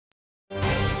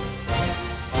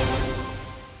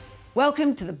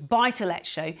Welcome to the Buy to Let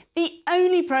Show, the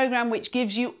only programme which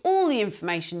gives you all the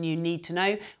information you need to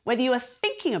know whether you are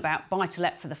thinking about buy to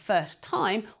let for the first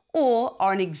time or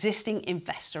are an existing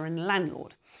investor and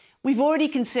landlord. We've already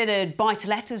considered buy to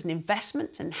let as an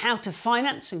investment and how to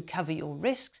finance and cover your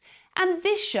risks, and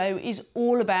this show is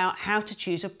all about how to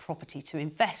choose a property to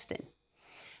invest in.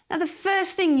 Now, the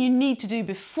first thing you need to do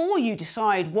before you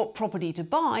decide what property to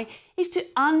buy is to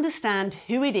understand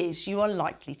who it is you are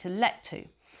likely to let to.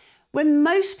 When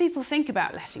most people think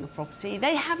about letting a property,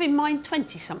 they have in mind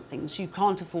 20-somethings who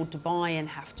can't afford to buy and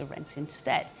have to rent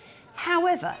instead.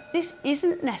 However, this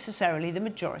isn't necessarily the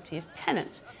majority of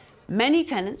tenants. Many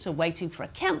tenants are waiting for a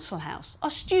council house, are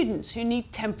students who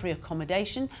need temporary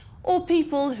accommodation, or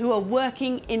people who are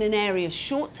working in an area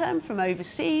short-term from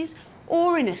overseas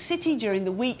or in a city during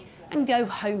the week and go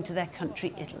home to their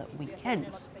country idyll at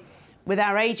weekends. With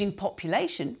our ageing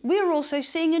population, we are also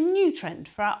seeing a new trend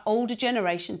for our older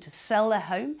generation to sell their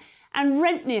home and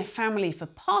rent near family for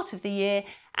part of the year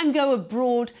and go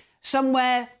abroad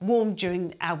somewhere warm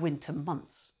during our winter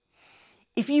months.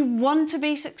 If you want to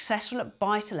be successful at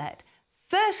buy to let,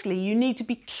 firstly, you need to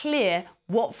be clear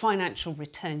what financial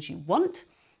returns you want,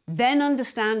 then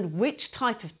understand which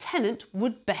type of tenant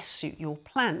would best suit your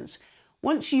plans.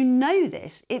 Once you know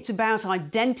this, it's about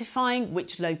identifying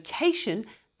which location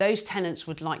those tenants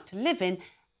would like to live in,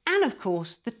 and of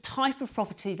course, the type of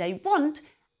property they want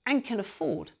and can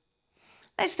afford.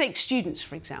 Let's take students,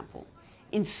 for example.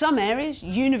 In some areas,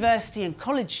 university and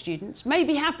college students may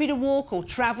be happy to walk or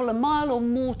travel a mile or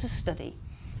more to study,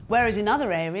 whereas in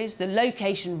other areas, the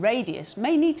location radius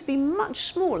may need to be much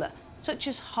smaller, such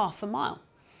as half a mile.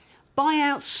 Buy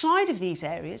outside of these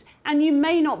areas, and you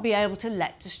may not be able to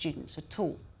let to students at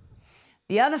all.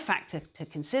 The other factor to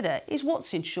consider is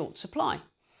what's in short supply.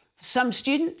 For some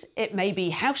students, it may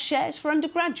be house shares for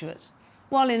undergraduates,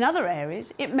 while in other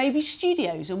areas, it may be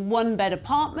studios and one-bed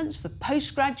apartments for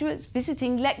postgraduates,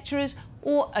 visiting lecturers,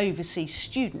 or overseas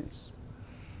students.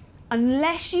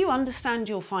 Unless you understand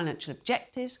your financial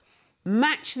objectives,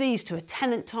 match these to a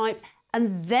tenant type,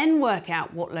 and then work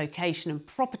out what location and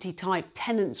property type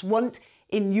tenants want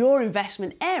in your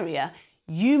investment area,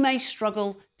 you may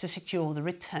struggle to secure the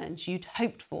returns you'd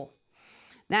hoped for.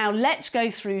 Now, let's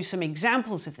go through some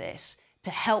examples of this to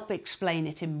help explain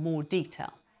it in more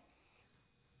detail.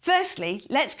 Firstly,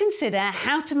 let's consider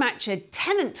how to match a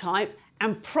tenant type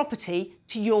and property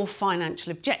to your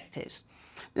financial objectives.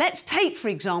 Let's take, for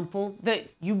example, that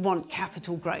you want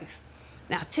capital growth.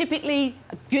 Now, typically,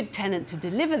 a good tenant to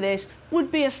deliver this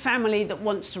would be a family that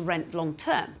wants to rent long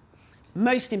term.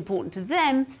 Most important to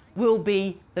them will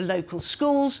be the local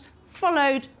schools,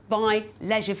 followed by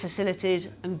leisure facilities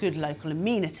and good local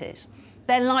amenities.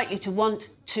 They're likely to want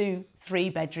 2,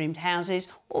 3-bedroomed houses,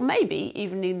 or maybe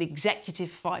even an executive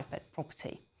 5-bed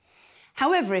property.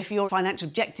 However, if your financial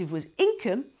objective was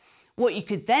income, what you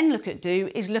could then look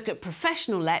at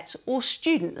professional lets or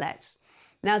student lets.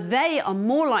 Now, they are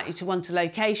more likely to want a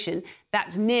location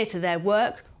that's near to their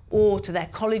work or to their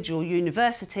college or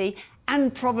university,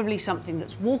 and probably something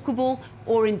that's walkable,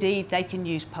 or indeed they can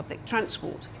use public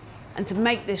transport. And to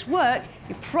make this work,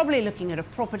 you're probably looking at a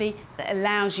property that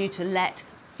allows you to let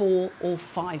 4 or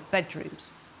 5 bedrooms.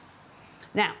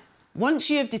 Now, once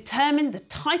you have determined the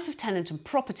type of tenant and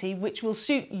property which will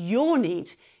suit your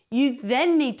needs, you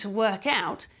then need to work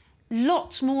out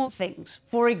lots more things.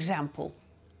 For example,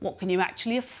 what can you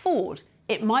actually afford?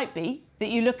 It might be that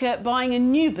you look at buying a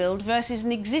new build versus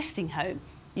an existing home.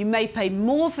 You may pay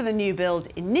more for the new build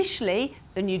initially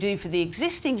than you do for the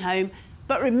existing home,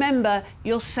 but remember,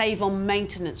 you'll save on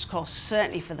maintenance costs,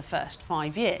 certainly for the first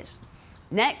 5 years.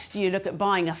 Next, do you look at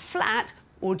buying a flat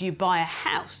or do you buy a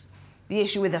house? The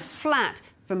issue with a flat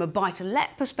from a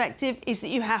buy-to-let perspective is that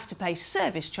you have to pay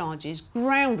service charges,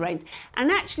 ground rent,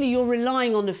 and actually you're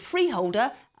relying on the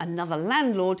freeholder, another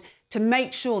landlord, to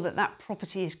make sure that that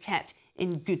property is kept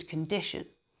in good condition.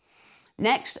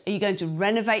 Next, are you going to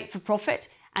renovate for profit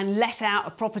and let out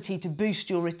a property to boost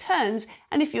your returns?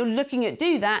 And if you're looking at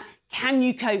do that, can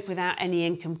you cope without any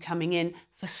income coming in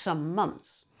for some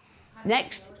months?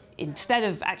 Next, instead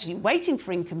of actually waiting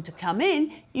for income to come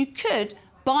in, you could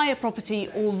buy a property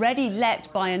already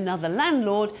let by another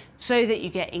landlord so that you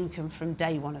get income from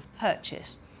day one of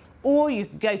purchase. Or you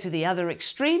could go to the other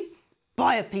extreme,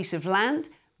 buy a piece of land,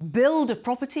 build a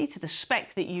property to the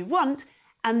spec that you want,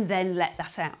 and then let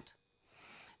that out.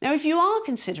 Now, if you are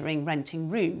considering renting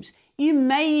rooms, you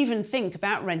may even think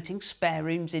about renting spare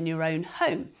rooms in your own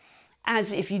home,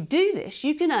 as if you do this,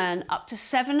 you can earn up to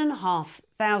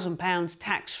 £7,500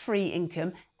 tax-free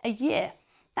income a year.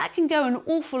 That can go an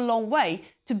awful long way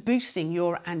to boosting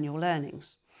your annual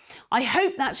earnings. I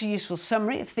hope that's a useful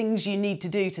summary of things you need to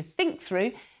do to think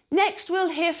through. Next, we'll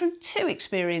hear from two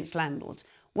experienced landlords,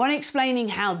 one explaining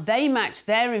how they match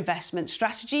their investment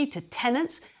strategy to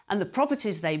tenants and the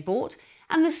properties they bought,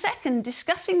 and the second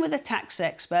discussing with a tax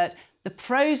expert the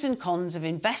pros and cons of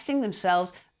investing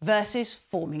themselves versus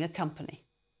forming a company.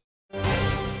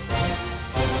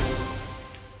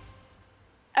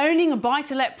 Owning a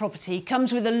buy-to-let property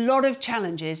comes with a lot of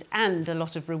challenges and a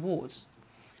lot of rewards.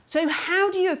 So how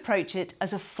do you approach it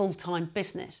as a full-time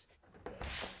business?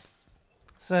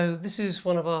 So this is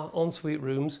one of our ensuite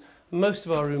rooms. Most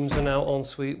of our rooms are now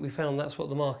ensuite. We found that's what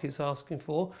the market's asking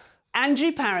for.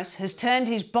 Andrew Paris has turned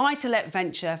his buy-to-let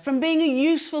venture from being a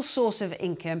useful source of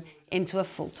income into a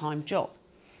full-time job.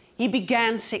 He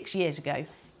began 6 years ago,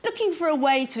 looking for a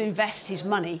way to invest his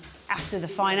money after the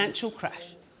financial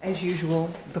crash. As usual,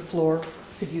 the floor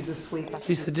could use a sweep. At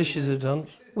least the dishes are done.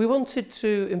 We wanted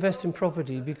to invest in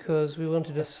property because we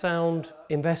wanted a sound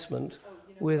investment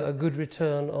with a good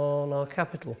return on our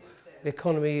capital. The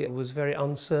economy was very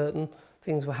uncertain,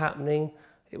 things were happening,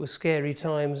 it was scary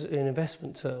times in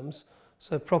investment terms,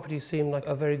 so property seemed like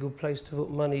a very good place to put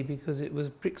money because it was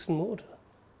bricks and mortar.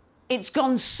 It's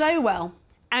gone so well,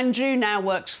 Andrew now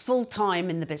works full-time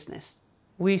in the business.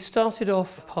 We started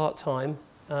off part-time,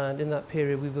 and in that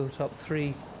period we built up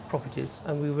 3 properties,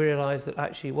 and we realised that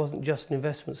actually it wasn't just an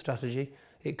investment strategy,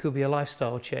 it could be a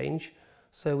lifestyle change.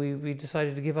 So we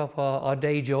decided to give up our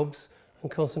day jobs and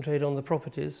concentrate on the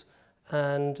properties.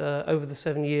 And over the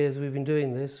 7 years we've been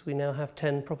doing this, we now have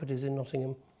 10 properties in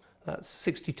Nottingham. That's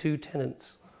 62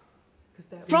 tenants.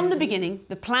 From the beginning,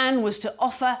 the plan was to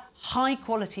offer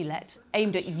high-quality lets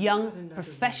aimed at young,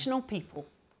 professional people.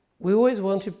 We always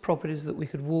wanted properties that we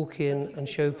could walk in and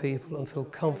show people and feel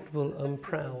comfortable and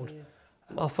proud.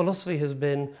 Our philosophy has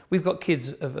been, we've got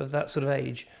kids of that sort of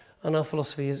age, and our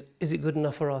philosophy is it good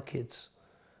enough for our kids?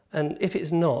 And if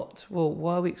it's not, well,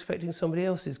 why are we expecting somebody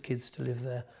else's kids to live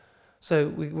there? So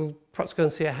we will perhaps go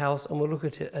and see a house and we'll look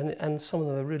at it, and some of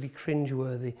them are really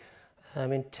cringeworthy,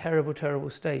 in terrible,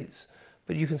 terrible states.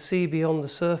 But you can see beyond the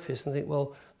surface and think,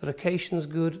 well, the location's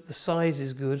good, the size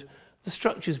is good, the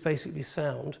structure's basically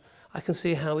sound. I can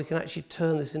see how we can actually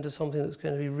turn this into something that's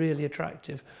going to be really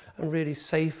attractive and really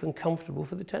safe and comfortable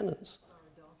for the tenants.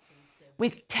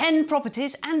 With 10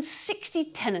 properties and 60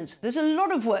 tenants, there's a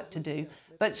lot of work to do,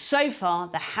 but so far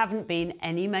there haven't been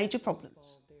any major problems.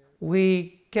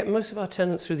 We get most of our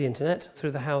tenants through the internet,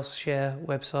 through the house share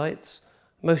websites.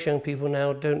 Most young people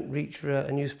now don't reach for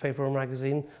a newspaper or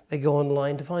magazine, they go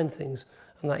online to find things,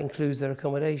 and that includes their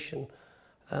accommodation.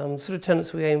 Sort of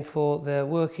tenants we aim for, they're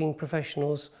working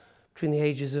professionals between the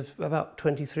ages of about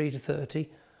 23 to 30.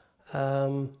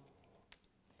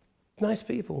 Nice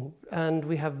people, and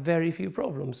we have very few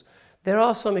problems. There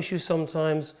are some issues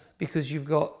sometimes because you've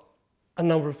got a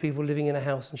number of people living in a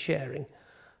house and sharing.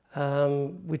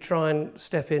 We try and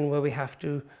step in where we have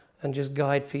to and just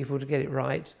guide people to get it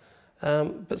right.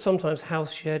 But sometimes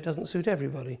house share doesn't suit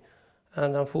everybody.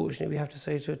 And unfortunately, we have to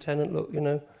say to a tenant, look, at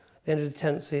the end of the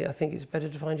tenancy, I think it's better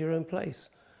to find your own place.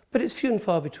 But it's few and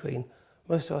far between.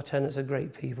 Most of our tenants are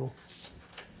great people.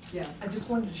 Yeah, I just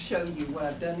wanted to show you what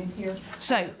I've done in here.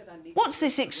 So, what's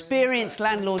this experienced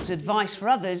landlord's advice for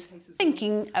others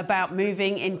thinking about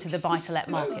moving into the buy-to-let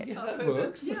market? Yeah, that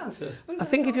works, doesn't it? I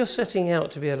think if you're setting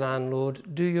out to be a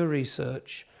landlord, do your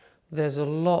research. There's a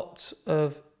lot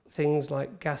of things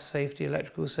like gas safety,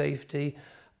 electrical safety,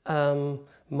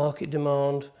 market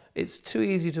demand. It's too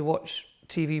easy to watch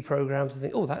TV programmes and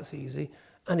think, oh, that's easy,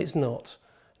 and it's not.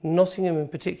 Nottingham in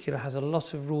particular has a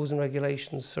lot of rules and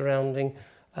regulations surrounding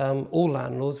all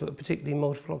landlords, but particularly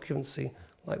multiple occupancy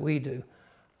like we do.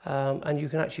 And you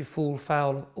can actually fall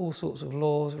foul of all sorts of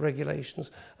laws, regulations,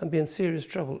 and be in serious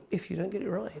trouble if you don't get it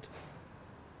right.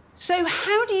 So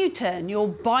how do you turn your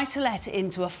buy-to-let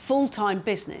into a full-time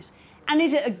business? And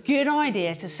is it a good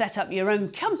idea to set up your own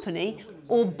company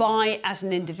or buy as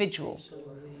an individual?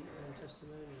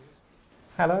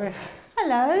 Hello.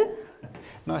 Hello.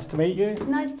 Nice to meet you.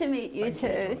 Nice to meet you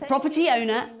too. Property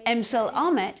owner Emsal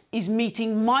Ahmet is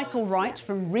meeting Michael Wright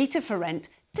from RITA for Rent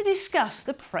to discuss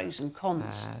the pros and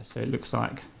cons. So it looks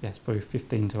like, yes, probably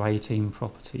 15 to 18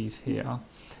 properties here.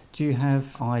 Do you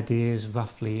have ideas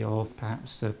roughly of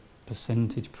perhaps the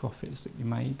percentage profits that you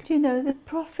make? Do you know the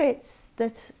profits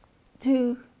that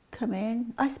do come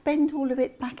in? I spend all of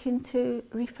it back into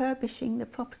refurbishing the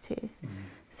properties.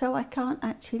 So I can't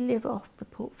actually live off the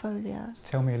portfolio.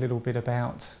 Tell me a little bit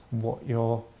about what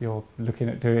you're looking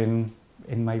at doing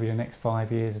in maybe the next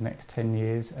 5 years, the next 10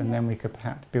 years, and then we could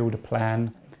perhaps build a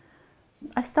plan.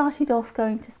 I started off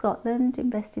going to Scotland,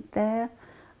 invested there,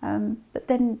 but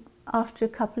then after a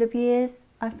couple of years,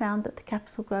 I found that the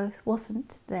capital growth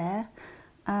wasn't there.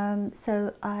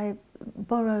 So I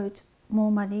borrowed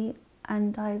more money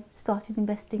and I started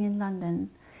investing in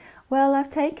London. Well, I've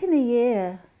taken a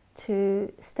year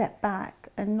to step back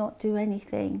and not do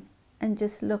anything and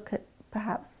just look at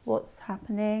perhaps what's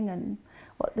happening and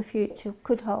what the future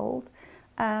could hold.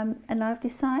 And I've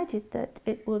decided that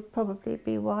it would probably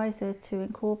be wiser to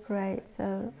incorporate,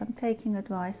 so I'm taking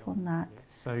advice on that.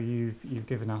 So you've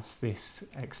given us this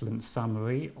excellent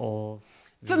summary of...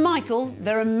 For Michael,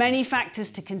 there are many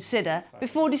factors to consider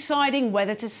before deciding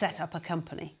whether to set up a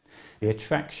company. The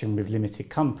attraction with limited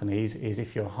companies is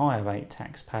if you're a higher rate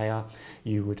taxpayer,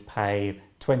 you would pay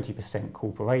 20%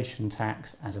 corporation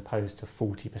tax as opposed to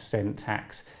 40%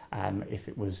 tax if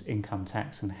it was income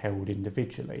tax and held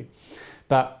individually.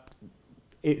 But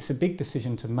it's a big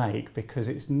decision to make because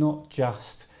it's not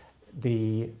just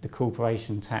the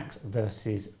corporation tax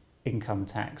versus income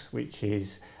tax, which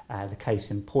is the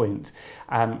case in point.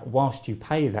 Whilst you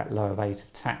pay that lower rate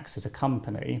of tax as a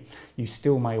company, you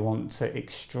still may want to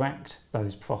extract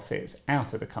those profits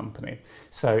out of the company.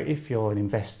 So if you're an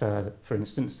investor, for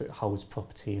instance, that holds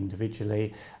property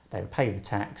individually, they pay the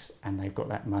tax and they've got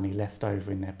that money left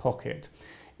over in their pocket.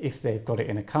 If they've got it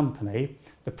in a company,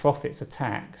 the profits are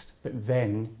taxed, but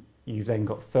then you've then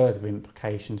got further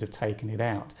implications of taking it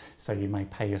out. So you may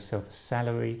pay yourself a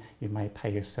salary, you may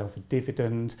pay yourself a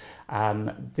dividend.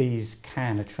 These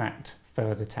can attract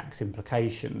further tax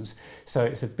implications. So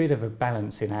it's a bit of a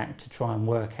balancing act to try and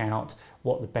work out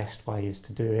what the best way is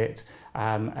to do it.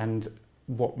 And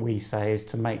what we say is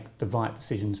to make the right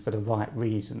decisions for the right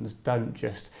reasons. Don't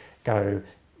just go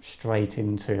straight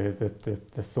into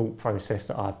the thought process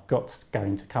that I've got to go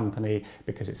into company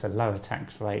because it's a lower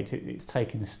tax rate. It's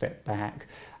taking a step back,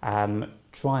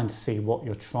 trying to see what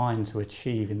you're trying to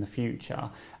achieve in the future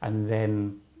and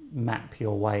then map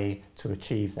your way to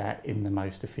achieve that in the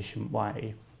most efficient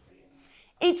way.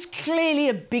 It's clearly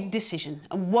a big decision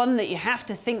and one that you have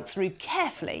to think through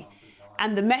carefully.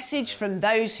 And the message from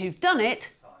those who've done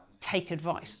it, take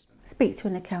advice. Speak to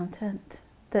an accountant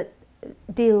that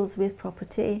deals with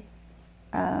property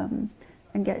and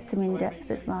get some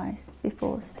in-depth advice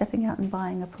before stepping out and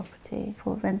buying a property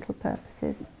for rental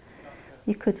purposes.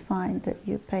 You could find that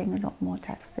you're paying a lot more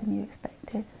tax than you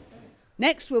expected.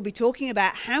 Next, we'll be talking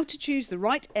about how to choose the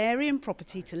right area and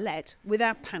property to let with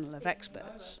our panel of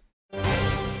experts. On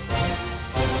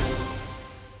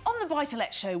the Buy to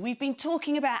Let show, we've been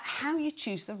talking about how you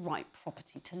choose the right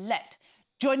property to let.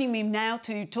 Joining me now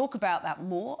to talk about that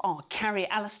more are Carrie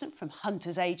Allistion from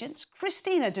Hunters Agents,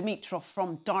 Christina Dimitrov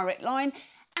from Direct Line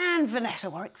and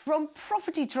Vanessa Warwick from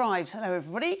Property Tribes. Hello,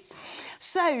 everybody.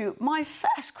 So, my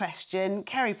first question,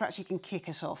 Carrie, perhaps you can kick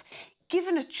us off.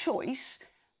 Given a choice,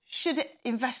 should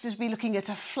investors be looking at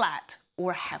a flat or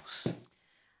a house?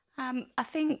 I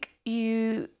think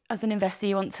you, as an investor,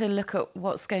 you want to look at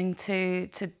what's going to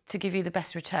give you the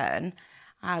best return.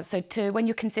 So when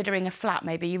you're considering a flat,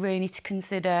 maybe you really need to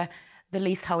consider the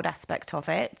leasehold aspect of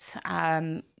it.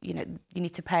 You know, you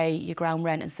need to pay your ground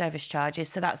rent and service charges,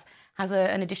 so that has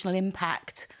an additional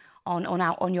impact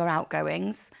on your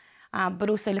outgoings. But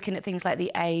also looking at things like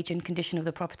the age and condition of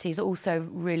the property is also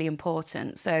really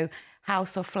important. So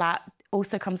house or flat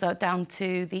also comes down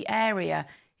to the area.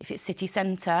 If it's city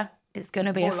centre, it's going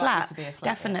to be a flat,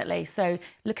 definitely. Yeah. So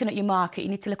looking at your market, you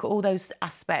need to look at all those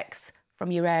aspects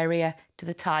from your area to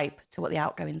the type to what the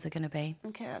outgoings are going to be.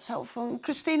 OK, that's helpful.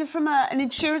 Christina, from an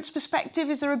insurance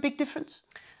perspective, is there a big difference?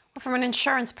 Well, from an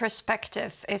insurance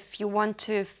perspective, if you want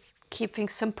to keep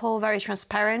things simple, very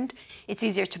transparent, it's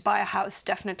easier to buy a house,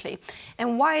 definitely.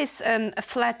 And why is a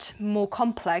flat more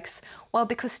complex? Well,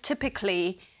 because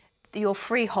typically your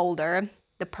freeholder,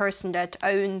 the person that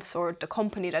owns or the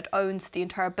company that owns the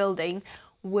entire building,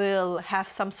 will have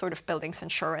some sort of buildings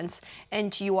insurance,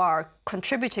 and you are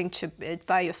contributing to it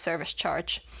via your service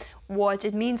charge. What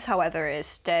it means, however,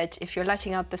 is that if you're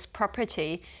letting out this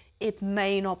property, it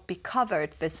may not be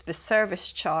covered. The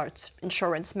service charge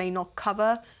insurance may not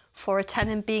cover for a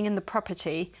tenant being in the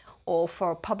property or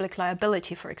for public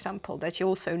liability, for example, that you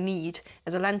also need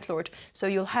as a landlord. So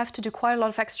you'll have to do quite a lot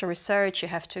of extra research. You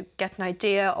have to get an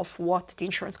idea of what the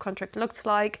insurance contract looks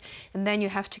like, and then you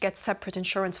have to get separate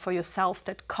insurance for yourself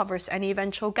that covers any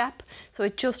eventual gap. So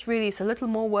it just really is a little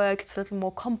more work, it's a little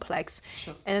more complex.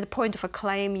 Sure. And at the point of a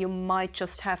claim, you might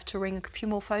just have to ring a few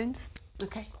more phones.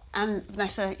 OK. And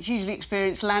Vanessa, hugely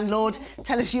experienced landlord,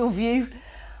 tell us your view.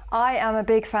 I am a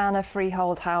big fan of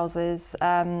freehold houses.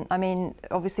 I mean,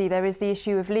 obviously there is the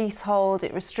issue of leasehold.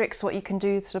 It restricts what you can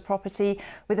do to the property.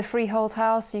 With a freehold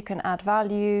house, you can add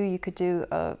value. You could do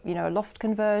a loft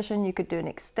conversion. You could do an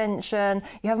extension.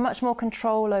 You have much more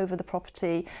control over the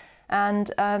property.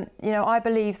 And I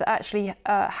believe that actually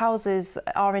houses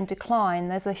are in decline.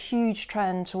 There's a huge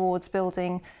trend towards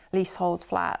building leasehold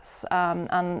flats,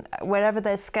 and wherever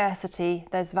there's scarcity,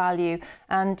 there's value.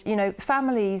 And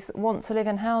families want to live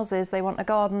in houses. They want a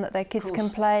garden that their kids can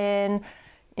play in.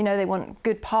 They want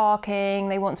good parking,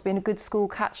 they want to be in a good school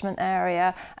catchment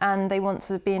area, and they want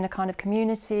to be in a kind of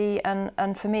community.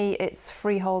 And for me, it's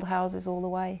freehold houses all the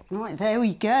way. Right, there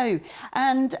we go.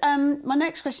 And my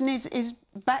next question is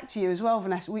back to you as well,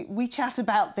 Vanessa. We chat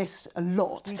about this a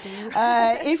lot. We do.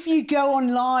 If you go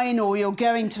online or you're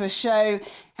going to a show,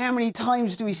 how many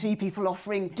times do we see people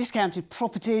offering discounted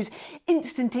properties,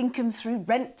 instant income through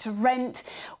rent to rent?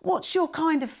 What's your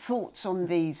kind of thoughts on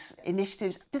these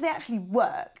initiatives? Do they actually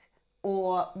work,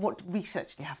 or what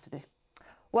research do you have to do?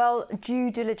 Well, due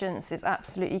diligence is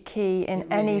absolutely key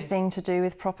in anything to do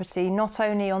with property, not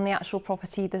only on the actual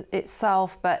property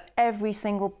itself, but every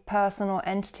single person or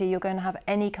entity you're going to have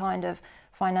any kind of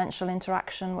financial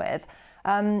interaction with.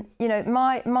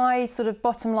 My sort of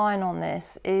bottom line on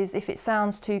this is, if it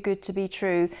sounds too good to be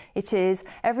true, it is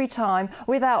every time,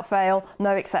 without fail,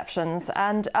 no exceptions.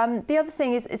 And the other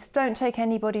thing is, don't take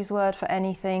anybody's word for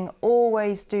anything.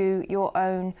 Always do your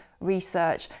own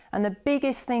research. And the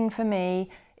biggest thing for me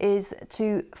is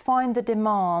to find the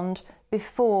demand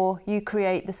before you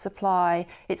create the supply.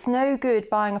 It's no good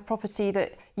buying a property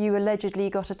that you allegedly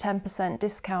got a 10%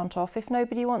 discount off if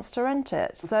nobody wants to rent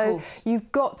it. So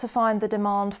you've got to find the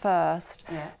demand first.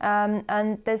 Yeah.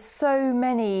 And there's so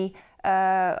many,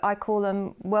 I call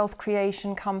them wealth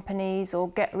creation companies or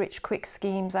get-rich-quick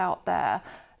schemes out there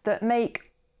that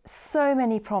make so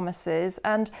many promises.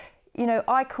 And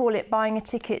I call it buying a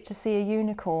ticket to see a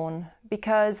unicorn,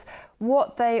 because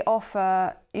what they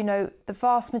offer, the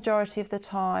vast majority of the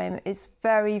time is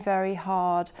very, very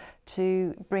hard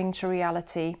to bring to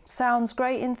reality. Sounds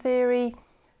great in theory,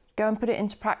 go and put it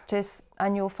into practice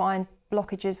and you'll find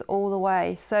blockages all the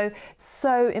way.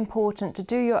 So important to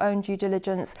do your own due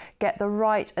diligence, get the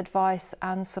right advice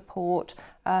and support,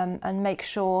 and make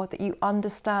sure that you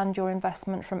understand your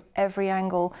investment from every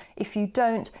angle. If you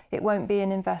don't, it won't be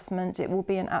an investment, it will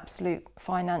be an absolute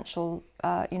financial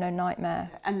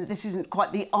nightmare. And this isn't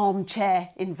quite the armchair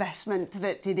investment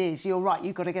that it is. You're right,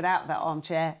 you've got to get out of that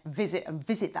armchair, visit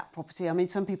that property. I mean,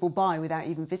 some people buy without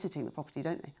even visiting the property,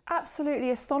 don't they?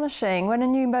 Absolutely astonishing. When a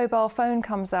new mobile phone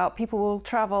comes out, people will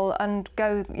travel and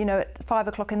go, at 5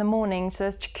 o'clock in the morning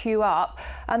to queue up,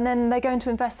 and then they're going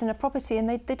to invest in a property and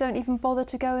they don't even bother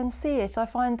to go and see it. I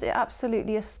find it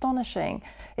absolutely astonishing.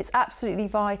 It's absolutely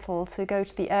vital to go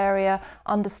to the area,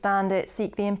 understand it,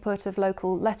 seek the input of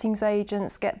local lettings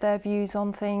agents, get their views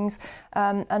on things,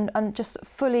 and just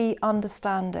fully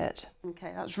understand it.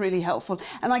 Okay, that's really helpful.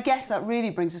 And I guess that really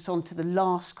brings us on to the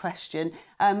last question.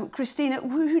 Christina,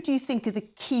 who do you think are the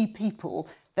key people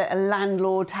that a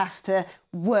landlord has to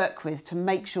work with to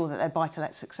make sure that their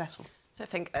buy-to-let's successful? I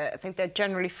think there are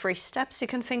generally 3 steps you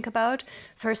can think about.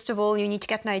 First of all, you need to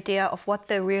get an idea of what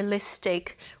the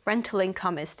realistic rental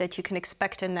income is that you can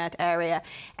expect in that area.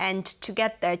 And to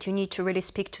get that, you need to really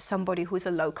speak to somebody who's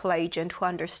a local agent who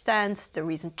understands the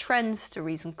recent trends, the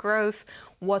recent growth,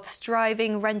 what's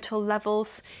driving rental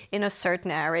levels in a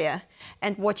certain area,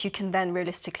 and what you can then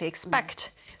realistically expect.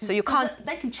 So you can't.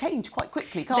 They can change quite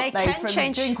quickly, can't they? From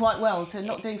change. Doing quite well to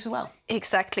not doing so well.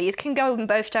 Exactly. It can go in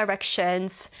both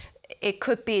directions. It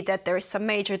could be that there is some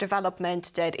major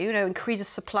development that increases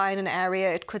supply in an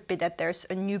area. It could be that there's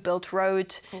a new built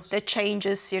road that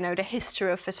changes the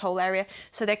history of this whole area.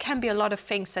 So there can be a lot of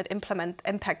things that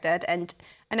impact that, and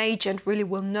an agent really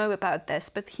will know about this,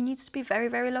 but he needs to be very,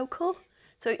 very local.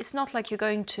 So it's not like you're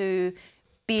going to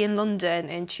be in London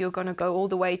and you're going to go all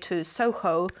the way to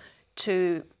Soho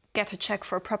to get a check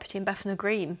for a property in Bethnal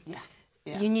Green. Yeah.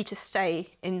 Yeah. You need to stay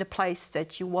in the place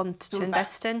that you want to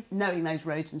invest in. Knowing those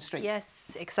roads and streets.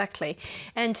 Yes, exactly.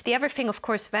 And the other thing, of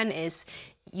course, then is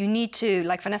you need to,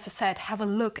 like Vanessa said, have a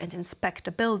look and inspect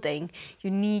the building. You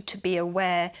need to be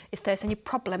aware if there's any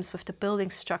problems with the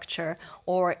building structure,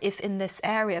 or if in this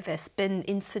area there's been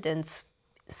incidents,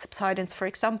 subsidence, for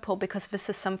example, because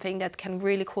this is something that can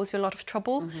really cause you a lot of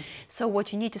trouble. Mm-hmm. So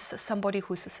what you need is somebody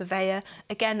who's a surveyor,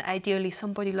 again, ideally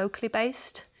somebody locally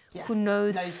based. Yeah. Who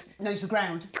knows the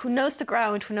ground. Who knows the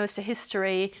ground, who knows the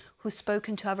history, who's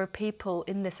spoken to other people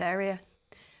in this area.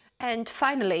 And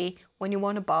finally, when you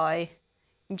want to buy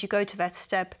and you go to that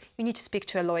step, you need to speak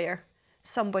to a lawyer.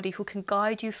 somebody who can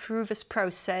guide you through this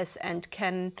process and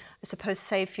can, I suppose,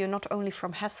 save you not only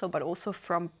from hassle but also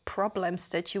from problems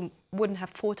that you wouldn't have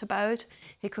thought about.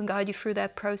 He can guide you through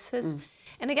that process.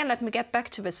 And again, let me get back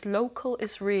to this. Local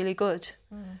is really good.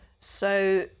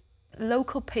 So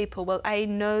local people will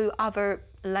know other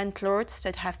landlords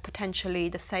that have potentially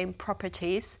the same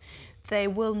properties. They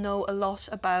will know a lot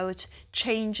about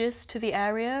changes to the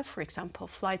area, for example,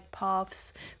 flight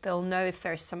paths. They'll know if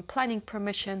there's some planning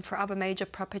permission for other major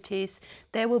properties.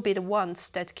 They will be the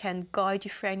ones that can guide you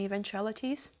through any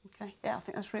eventualities. Okay, yeah, I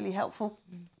think that's really helpful.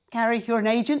 Carrie, you're an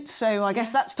agent, so I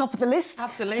guess that's top of the list.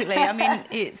 Absolutely. I mean,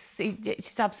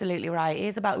 it's absolutely right. It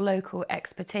is about local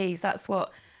expertise. That's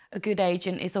what a good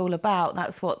agent is all about.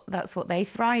 That's what they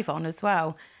thrive on as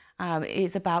well. It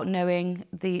is about knowing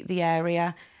the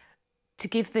area, to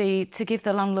give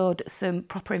the landlord some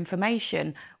proper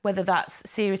information, whether that's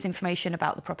serious information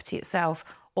about the property itself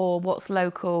or what's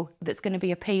local that's going to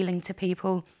be appealing to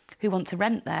people who want to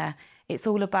rent there. It's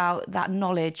all about that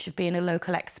knowledge of being a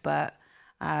local expert,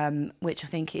 which I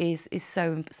think is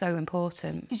so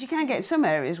important. Because you can get in some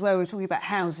areas where we're talking about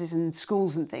houses and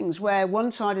schools and things, where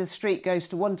one side of the street goes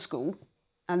to one school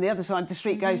and the other side of the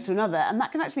street goes to another, and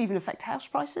that can actually even affect house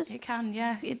prices. It can,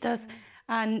 yeah, it does.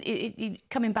 And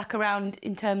coming back around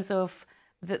in terms of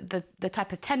the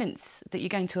type of tenants that you're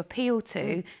going to appeal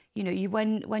to, you know,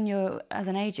 when you're as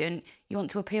an agent, you want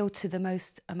to appeal to the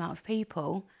most amount of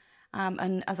people,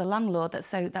 and as a landlord,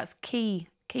 that's key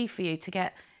for you to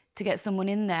get someone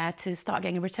in there to start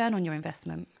getting a return on your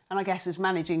investment. And I guess as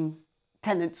managing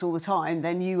tenants all the time,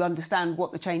 then you understand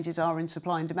what the changes are in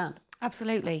supply and demand.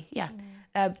 Absolutely, yeah.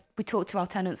 We talk to our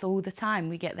tenants all the time.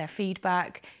 We get their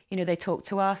feedback. You know, they talk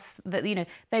to us. That, you know,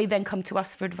 they then come to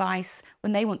us for advice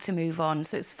when they want to move on.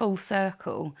 So it's full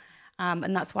circle,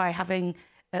 and that's why having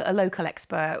a local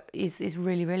expert is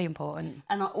really, really important.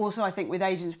 And also, I think with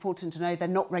agents, it's important to know they're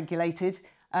not regulated.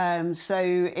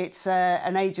 So it's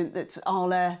an agent that's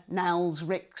ALA, NALS,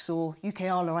 RICS or UK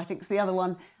ALA, I think is the other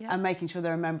one, and making sure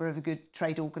they're a member of a good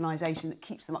trade organisation that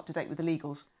keeps them up to date with the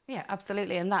legals. Yeah,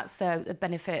 absolutely, and that's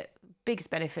the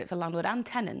biggest benefit for landlord and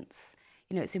tenants.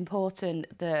 You know, it's important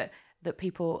that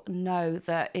people know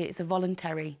that it's a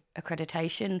voluntary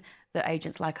accreditation that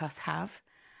agents like us have,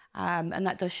 and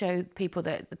that does show people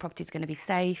that the property is going to be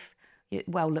safe,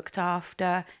 well looked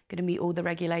after, going to meet all the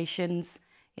regulations.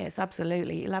 Yeah, it's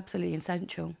absolutely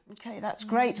essential. Okay, that's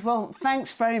great. Well,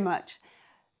 thanks very much.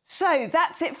 So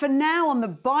that's it for now on the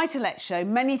Buy to Let show.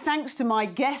 Many thanks to my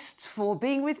guests for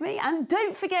being with me. And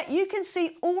don't forget, you can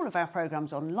see all of our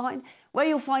programmes online where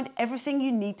you'll find everything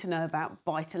you need to know about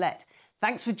Buy to Let.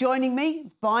 Thanks for joining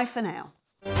me. Bye for now.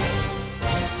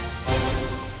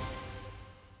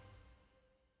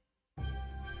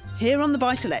 Here on the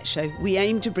Buy to Let show, we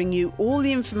aim to bring you all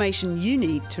the information you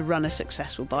need to run a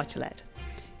successful Buy to Let.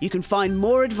 You can find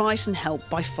more advice and help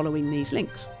by following these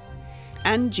links.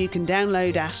 And you can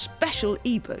download our special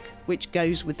ebook, which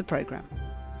goes with the programme.